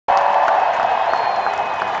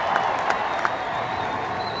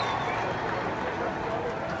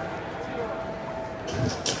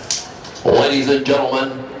Ladies and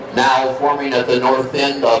gentlemen, now forming at the north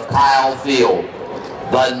end of Kyle Field,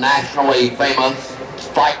 the nationally famous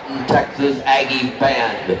Fightin' Texas Aggie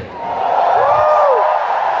Band.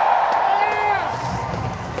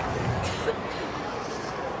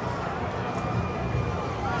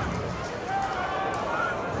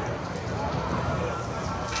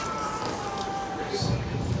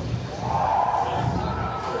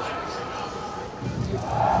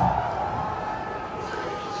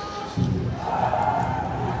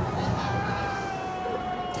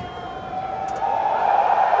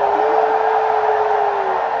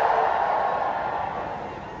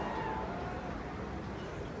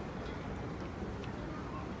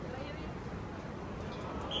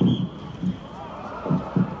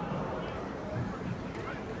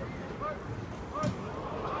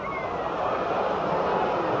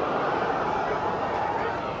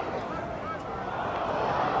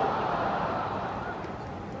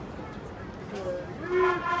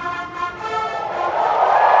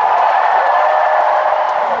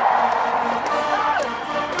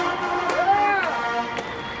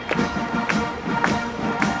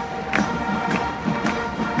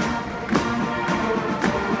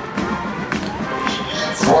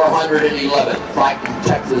 411 Fightin'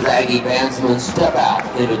 Texas Aggie bandsmen step out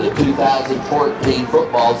into the 2014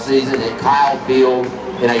 football season at Kyle Field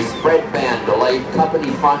in a spread band delayed company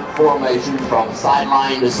front formation from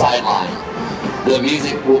sideline to sideline. The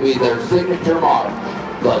music will be their signature march,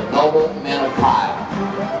 the Noble Men of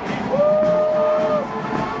Kyle.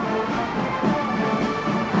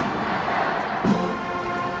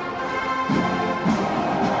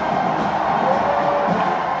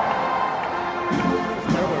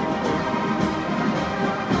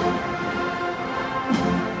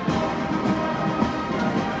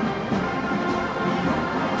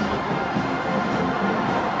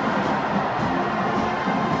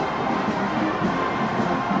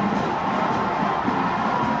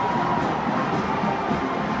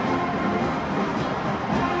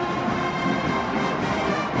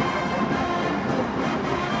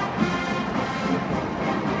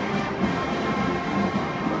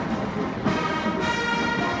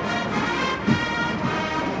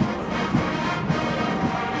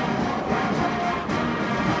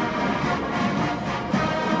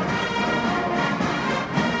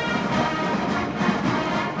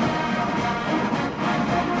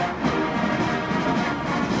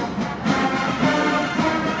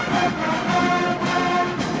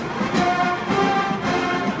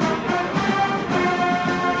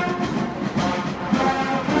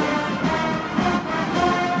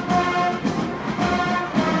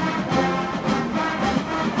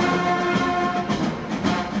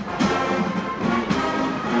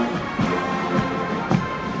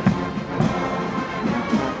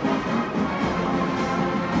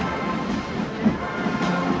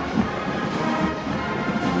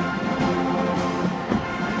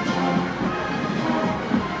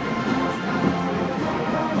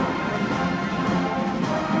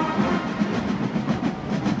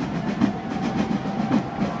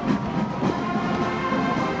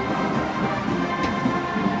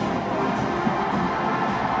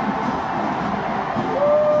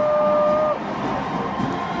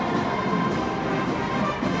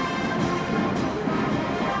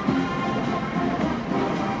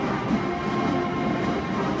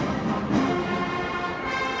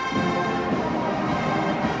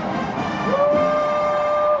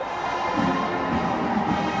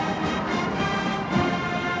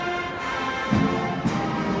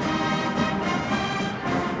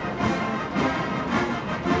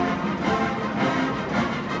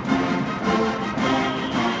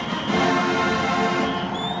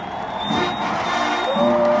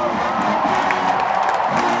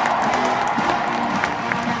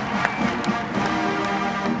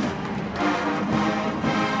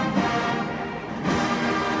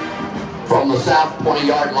 From the south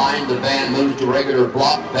 20-yard line, the band moves to regular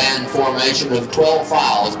block band formation of 12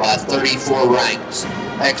 files by 34 ranks,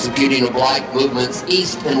 executing oblique movements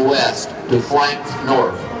east and west to flanks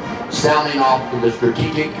north, sounding off to the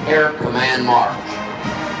strategic air command march.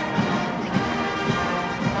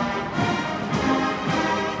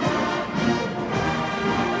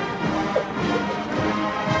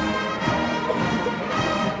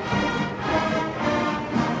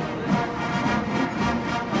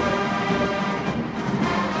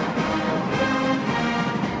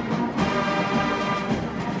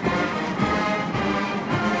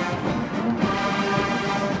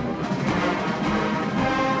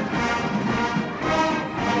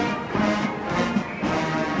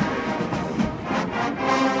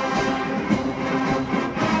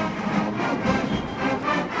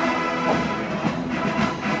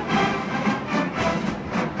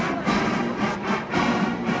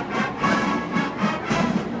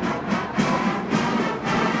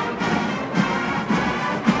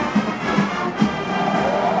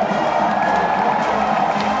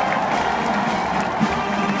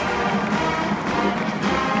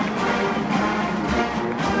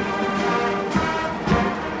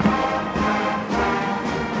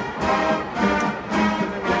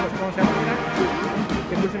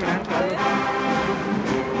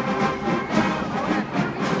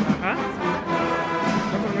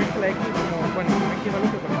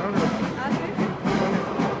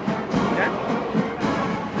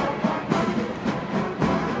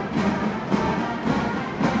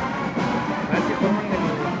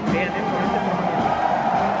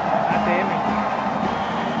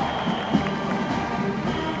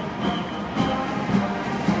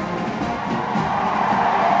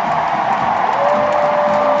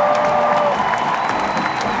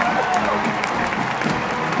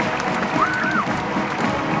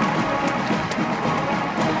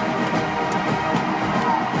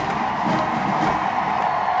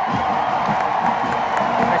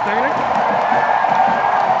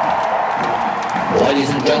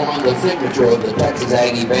 on the signature of the Texas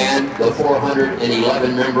Aggie Band, the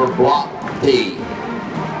 411-member Block P.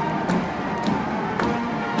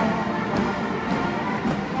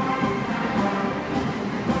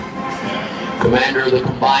 Commander of the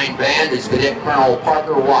combined band is Cadet Colonel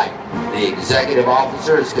Parker White. The executive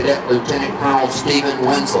officer is Cadet Lieutenant Colonel Stephen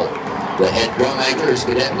Wenzel. The head drum major is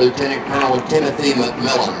Cadet Lieutenant Colonel Timothy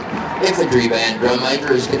McMillan. Infantry band drum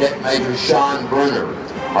major is Cadet Major Sean Brunner.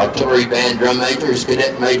 Artillery band drum major is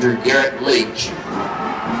Cadet Major Garrett Leach.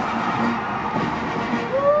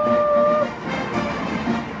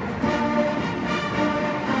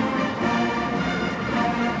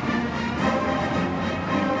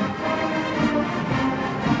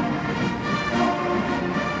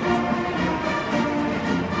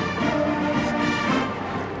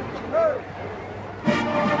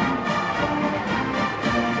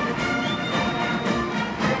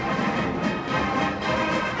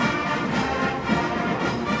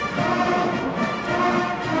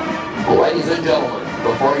 Ladies and gentlemen,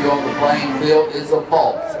 before you on the playing field is the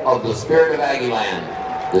pulse of the spirit of Aggieland,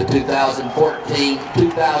 the 2014-2015,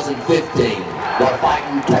 the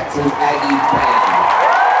Fighting Texas Aggie Band.